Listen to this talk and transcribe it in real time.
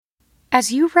As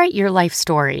you write your life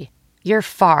story, you're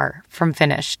far from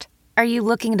finished. Are you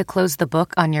looking to close the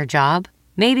book on your job?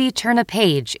 Maybe turn a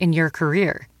page in your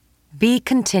career? Be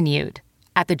continued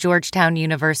at the Georgetown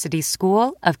University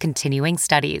School of Continuing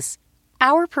Studies.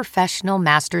 Our professional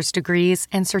master's degrees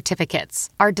and certificates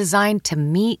are designed to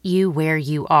meet you where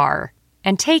you are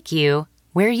and take you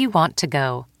where you want to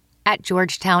go. At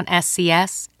Georgetown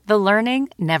SCS, the learning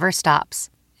never stops,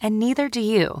 and neither do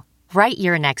you. Write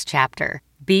your next chapter.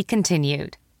 Be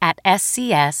continued at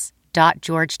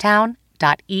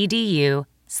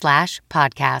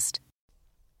scs.georgetown.edu/podcast.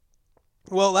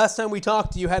 Well, last time we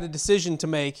talked, you had a decision to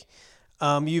make.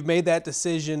 You've made that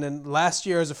decision, and last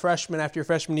year as a freshman, after your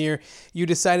freshman year, you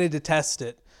decided to test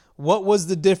it. What was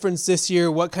the difference this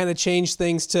year? What kind of changed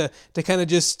things to kind of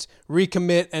just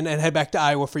recommit and head back to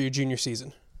Iowa for your junior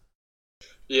season?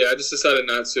 Yeah, I just decided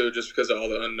not to, just because of all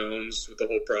the unknowns with the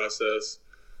whole process.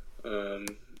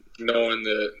 Knowing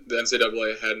that the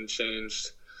NCAA hadn't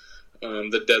changed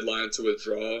the deadline to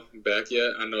withdraw back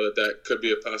yet, I know that could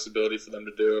be a possibility for them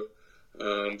to do.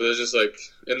 But it's just like,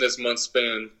 in this month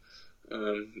span,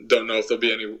 don't know if there'll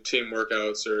be any team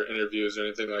workouts or interviews or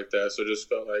anything like that. So it just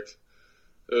felt like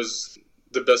it was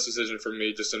the best decision for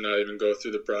me just to not even go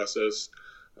through the process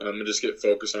and just get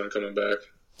focused on coming back.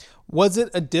 Was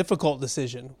it a difficult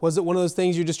decision? Was it one of those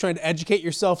things you're just trying to educate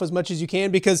yourself as much as you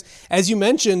can? Because as you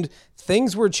mentioned,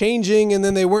 things were changing and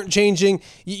then they weren't changing.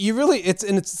 You really,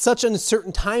 it's such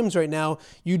uncertain times right now,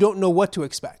 you don't know what to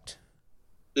expect.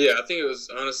 Yeah, I think it was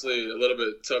honestly a little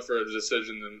bit tougher of a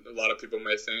decision than a lot of people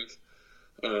may think.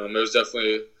 There was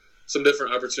definitely some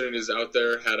different opportunities out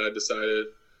there had I decided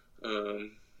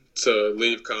to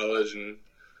leave college and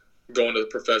go into the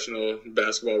professional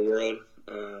basketball world.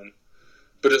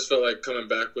 But just felt like coming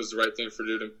back was the right thing for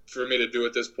me to do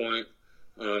at this point,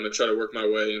 and try to work my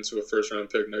way into a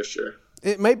first-round pick next year.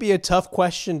 It might be a tough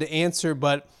question to answer,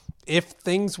 but if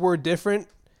things were different,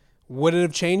 would it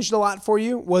have changed a lot for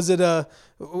you?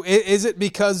 Is it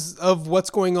because of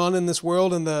what's going on in this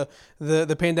world and the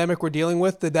pandemic we're dealing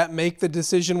with? Did that make the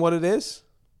decision what it is?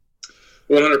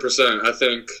 100%. I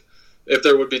think if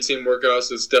there would be team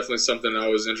workouts, it's definitely something I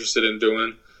was interested in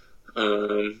doing.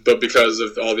 But because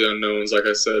of all the unknowns, like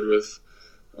I said, with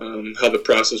how the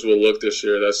process will look this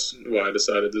year, that's why I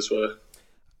decided this way.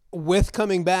 With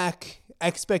coming back,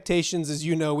 expectations, as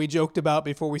you know, we joked about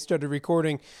before we started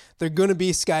recording, they're going to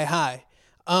be sky high.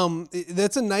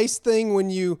 That's a nice thing when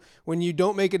you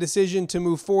don't make a decision to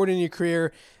move forward in your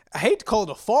career. I hate to call it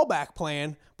a fallback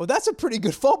plan, but that's a pretty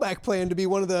good fallback plan to be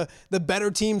one of the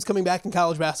better teams coming back in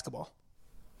college basketball.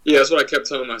 Yeah, that's what I kept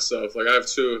telling myself. Like, I have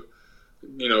two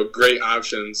great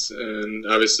options, and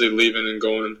obviously leaving and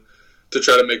going to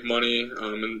try to make money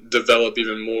and develop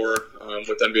even more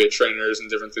with NBA trainers and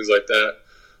different things like that.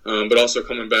 But also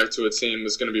coming back to a team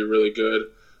that's going to be really good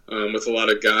with a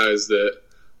lot of guys that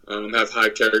have high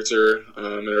character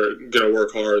and are going to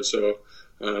work hard. So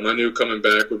I knew coming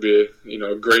back would be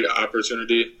a great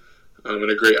opportunity and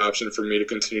a great option for me to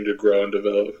continue to grow and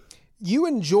develop. You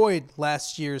enjoyed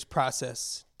last year's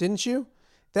process, didn't you?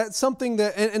 That's something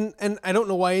that, and I don't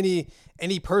know why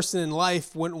any person in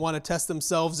life wouldn't want to test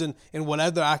themselves in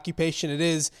whatever occupation it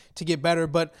is to get better.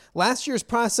 But last year's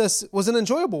process was an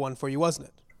enjoyable one for you, wasn't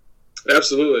it?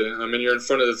 Absolutely. I mean, you're in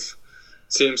front of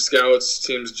team scouts,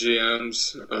 teams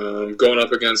GMs, going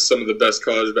up against some of the best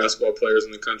college basketball players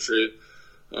in the country,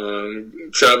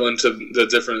 traveling to the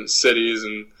different cities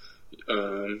and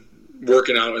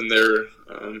working out in their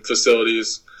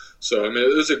facilities. So, I mean,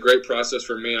 it was a great process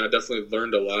for me. I definitely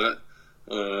learned a lot,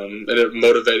 and it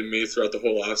motivated me throughout the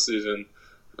whole offseason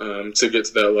to get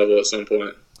to that level at some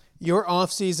point. Your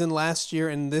offseason last year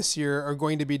and this year are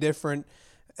going to be different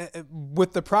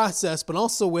with the process, but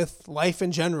also with life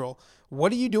in general.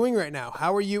 What are you doing right now?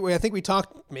 How are you? I think we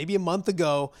talked maybe a month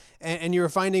ago, and you were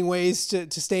finding ways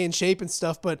to stay in shape and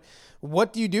stuff, but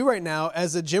what do you do right now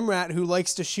as a gym rat who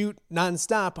likes to shoot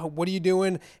nonstop? What are you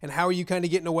doing, and how are you kind of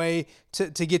getting away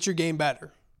to get your game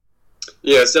better?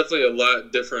 Yeah, it's definitely a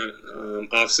lot different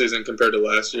off-season compared to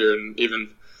last year and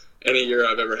even any year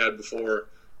I've ever had before.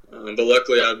 But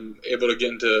luckily, I'm able to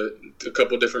get into a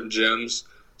couple different gyms,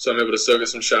 so I'm able to still get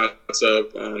some shots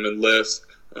up and lifts.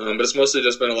 But it's mostly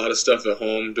just been a lot of stuff at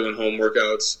home, doing home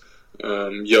workouts,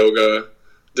 yoga,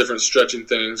 different stretching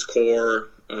things, core.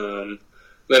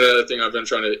 Then another thing, I've been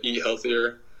trying to eat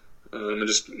healthier and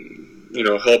just,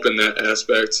 help in that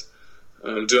aspect,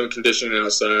 doing conditioning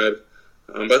outside.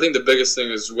 But I think the biggest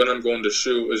thing is when I'm going to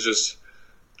shoot is just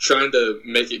trying to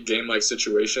make it game-like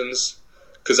situations,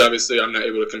 because obviously I'm not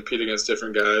able to compete against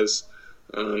different guys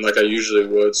like I usually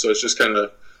would. So it's just kind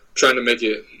of trying to make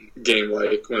it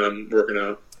game-like when I'm working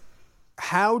out.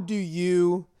 how do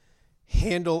you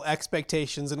handle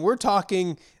expectations? And we're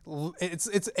talking,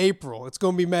 it's April, it's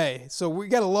going to be May, so we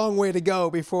got a long way to go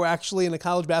before actually in the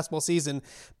college basketball season.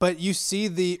 But you see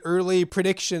the early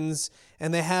predictions,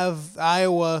 and they have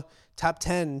Iowa top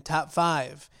 10, top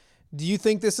 5. Do you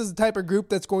think this is the type of group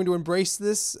that's going to embrace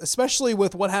this, especially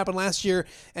with what happened last year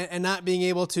and not being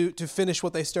able to finish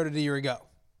what they started a year ago?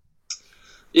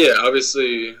 Yeah,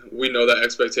 obviously we know that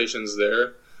expectation's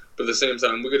there, but at the same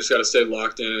time, we just got to stay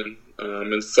locked in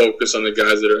and focus on the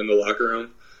guys that are in the locker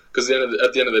room. Because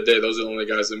at the end of the day, those are the only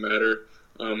guys that matter.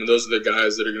 And those are the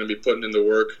guys that are going to be putting in the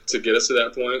work to get us to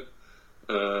that point.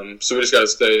 So we just got to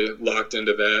stay locked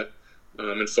into that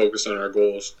and focus on our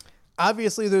goals.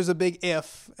 Obviously, there's a big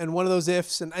if, and one of those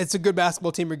ifs, and it's a good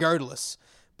basketball team regardless,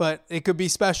 but it could be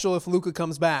special if Luka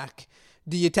comes back.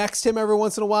 Do you text him every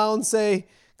once in a while and say,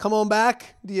 come on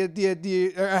back?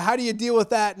 Or how do you deal with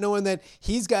that, knowing that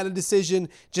he's got a decision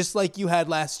just like you had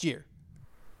last year?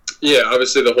 Yeah,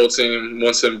 obviously the whole team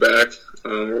wants him back.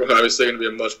 We're obviously going to be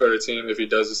a much better team if he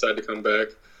does decide to come back.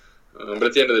 But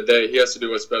at the end of the day, he has to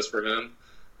do what's best for him.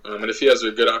 And if he has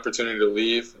a good opportunity to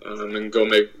leave and go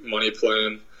make money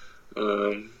playing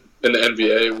in the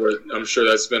NBA, where I'm sure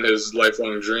that's been his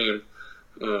lifelong dream,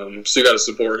 so you got to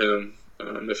support him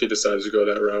if he decides to go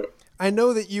that route. I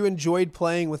know that you enjoyed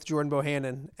playing with Jordan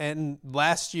Bohannon, and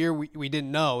last year we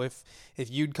didn't know if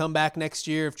you'd come back next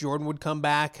year, if Jordan would come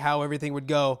back, how everything would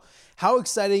go. How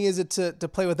exciting is it to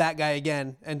play with that guy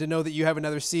again, and to know that you have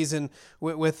another season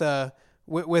with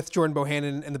Jordan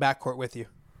Bohannon in the backcourt with you?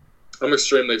 I'm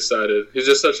extremely excited. He's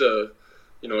just such a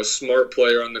smart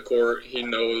player on the court. He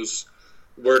knows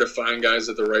where to find guys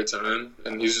at the right time,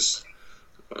 and he's just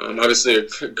obviously a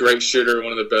great shooter,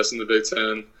 one of the best in the Big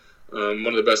Ten. One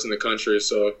of the best in the country.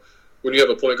 So when you have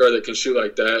a point guard that can shoot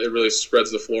like that, it really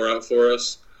spreads the floor out for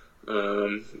us.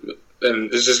 And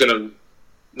it's just going to,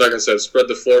 like I said, spread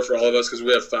the floor for all of us because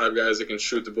we have 5 guys that can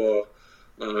shoot the ball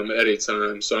at any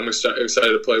time. So I'm excited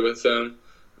to play with him.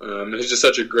 And he's just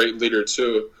such a great leader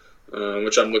too,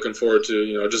 which I'm looking forward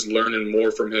to, just learning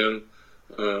more from him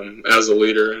as a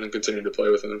leader and continuing to play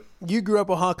with him. You grew up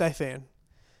a Hawkeye fan.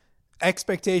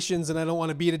 Expectations, and I don't want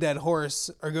to beat a dead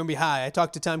horse, are going to be high. I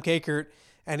talked to Tom Kakert,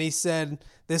 and he said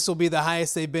this will be the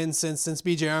highest they've been since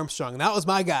B.J. Armstrong. And that was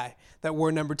my guy that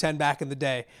wore number 10 back in the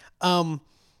day.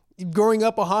 Growing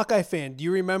up a Hawkeye fan, do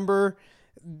you remember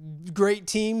great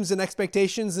teams and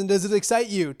expectations, and does it excite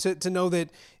you to know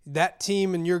that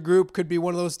team and your group could be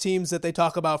one of those teams that they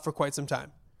talk about for quite some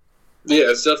time? Yeah,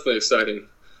 it's definitely exciting.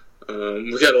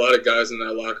 We got a lot of guys in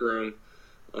that locker room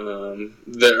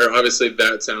that are obviously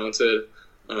that talented.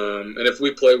 And if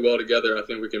we play well together, I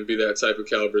think we can be that type of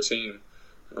caliber team.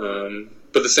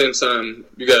 But at the same time,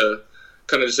 you got to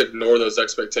kind of just ignore those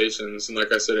expectations. And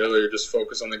like I said earlier, just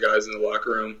focus on the guys in the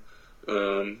locker room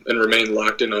and remain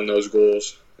locked in on those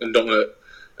goals. And don't let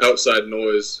outside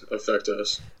noise affect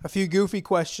us. A few goofy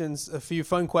questions, a few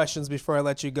fun questions before I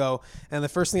let you go. And the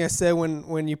first thing I said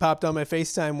when you popped on my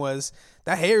FaceTime was,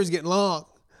 that hair is getting long.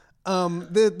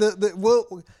 Would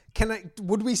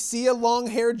we see a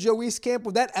long-haired Joe Wieskamp?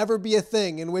 Would that ever be a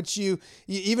thing in which you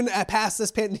even past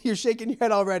this pen, you're shaking your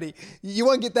head already? You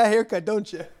want to get that haircut,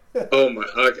 don't you? Oh my!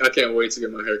 I can't wait to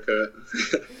get my haircut.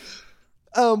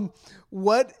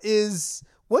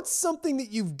 What's something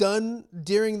that you've done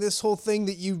during this whole thing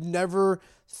that you've never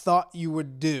thought you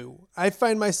would do? I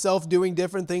find myself doing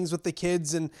different things with the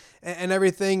kids and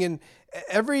everything, and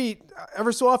ever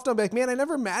so often I'm like, man, I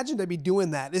never imagined I'd be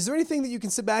doing that. Is there anything that you can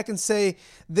sit back and say,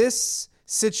 this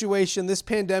situation, this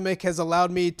pandemic has allowed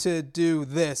me to do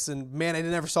this, and man, I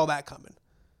never saw that coming?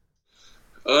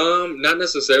 Not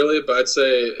necessarily, but I'd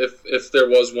say if there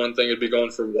was one thing, it'd be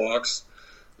going for walks.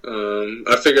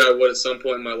 I figured I would at some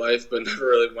point in my life, but never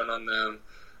really went on them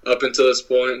up until this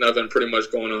point, and I've been pretty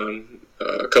much going on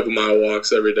a couple mile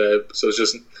walks every day. So it's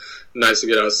just nice to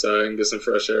get outside and get some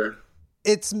fresh air.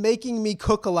 It's making me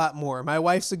cook a lot more. My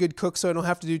wife's a good cook, so I don't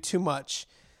have to do too much.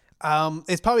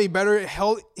 It's probably better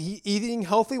eating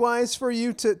healthy-wise for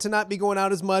you to not be going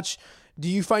out as much. Do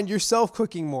you find yourself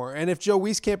cooking more? And if Joe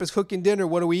Wieskamp is cooking dinner,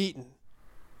 what are we eating?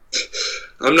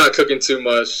 I'm not cooking too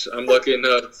much. I'm lucky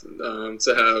enough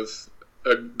to have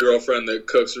a girlfriend that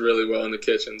cooks really well in the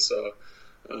kitchen, so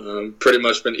pretty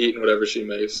much been eating whatever she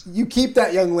makes. You keep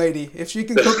that young lady. If she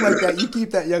can cook like that, you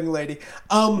keep that young lady.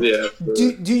 Yeah.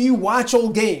 Do you watch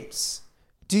old games?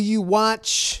 Do you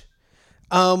watch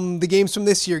the games from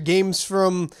this year, games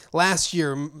from last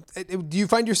year? Do you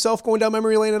find yourself going down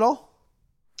memory lane at all?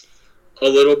 A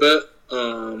little bit.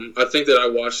 I think that I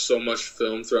watched so much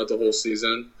film throughout the whole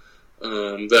season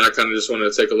that I kind of just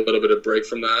wanted to take a little bit of break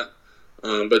from that.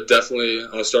 But definitely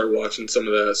I'll start watching some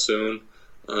of that soon.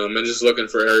 and just looking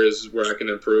for areas where I can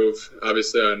improve.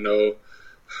 Obviously, I know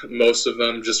most of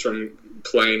them just from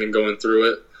playing and going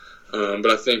through it.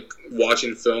 But I think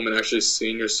watching film and actually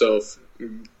seeing yourself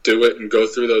do it and go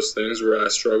through those things where I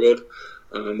struggled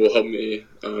will help me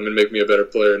and make me a better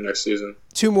player next season.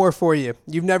 2 more for you.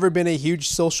 You've never been a huge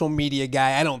social media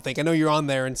guy, I don't think. I know you're on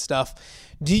there and stuff.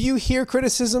 Do you hear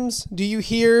criticisms? Do you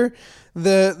hear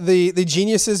the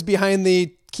geniuses behind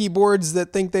the keyboards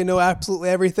that think they know absolutely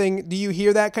everything? Do you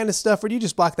hear that kind of stuff, or do you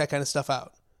just block that kind of stuff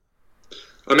out?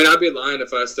 I mean, I'd be lying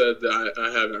if I said that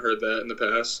I haven't heard that in the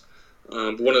past.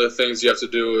 But one of the things you have to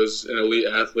do as an elite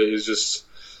athlete is just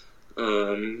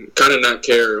kind of not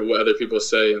care what other people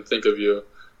say and think of you.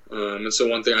 And so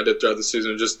one thing I did throughout the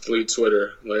season was just delete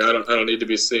Twitter. Like I don't need to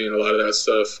be seeing a lot of that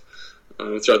stuff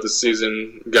throughout the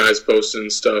season. Guys posting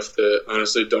stuff that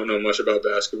honestly don't know much about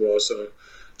basketball. So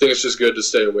I think it's just good to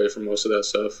stay away from most of that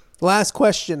stuff. Last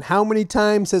question. How many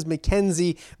times has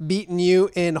Mackenzie beaten you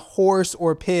in horse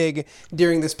or pig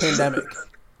during this pandemic?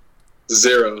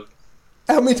 0.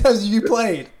 How many times have you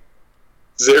played?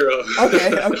 0.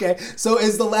 Okay. So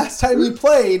is the last time you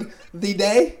played the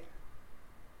day?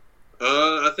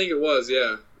 I think it was,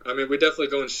 yeah. I mean, we definitely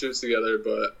go in shoots together,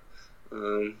 but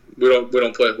we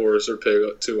don't play horse or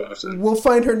pig too often. We'll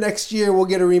find her next year. We'll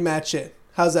get a rematch in.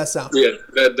 How's that sound? Yeah,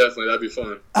 that'd be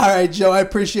fun. All right, Joe, I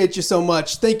appreciate you so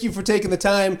much. Thank you for taking the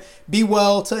time. Be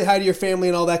well, tell you hi to your family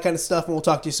and all that kind of stuff, and we'll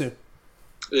talk to you soon.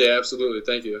 Yeah, absolutely.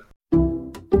 Thank you.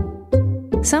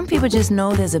 Some people just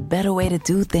know there's a better way to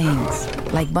do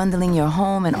things, like bundling your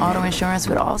home and auto insurance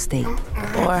with Allstate,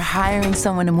 or hiring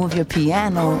someone to move your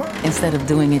piano instead of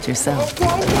doing it yourself.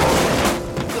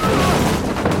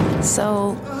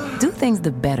 So, do things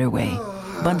the better way.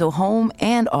 Bundle home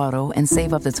and auto and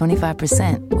save up to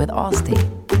 25% with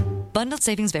Allstate. Bundled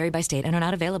savings vary by state and are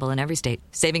not available in every state.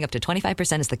 Saving up to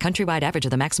 25% is the countrywide average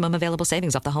of the maximum available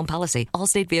savings off the home policy.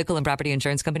 Allstate Vehicle and Property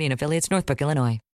Insurance Company and Affiliates, Northbrook, Illinois.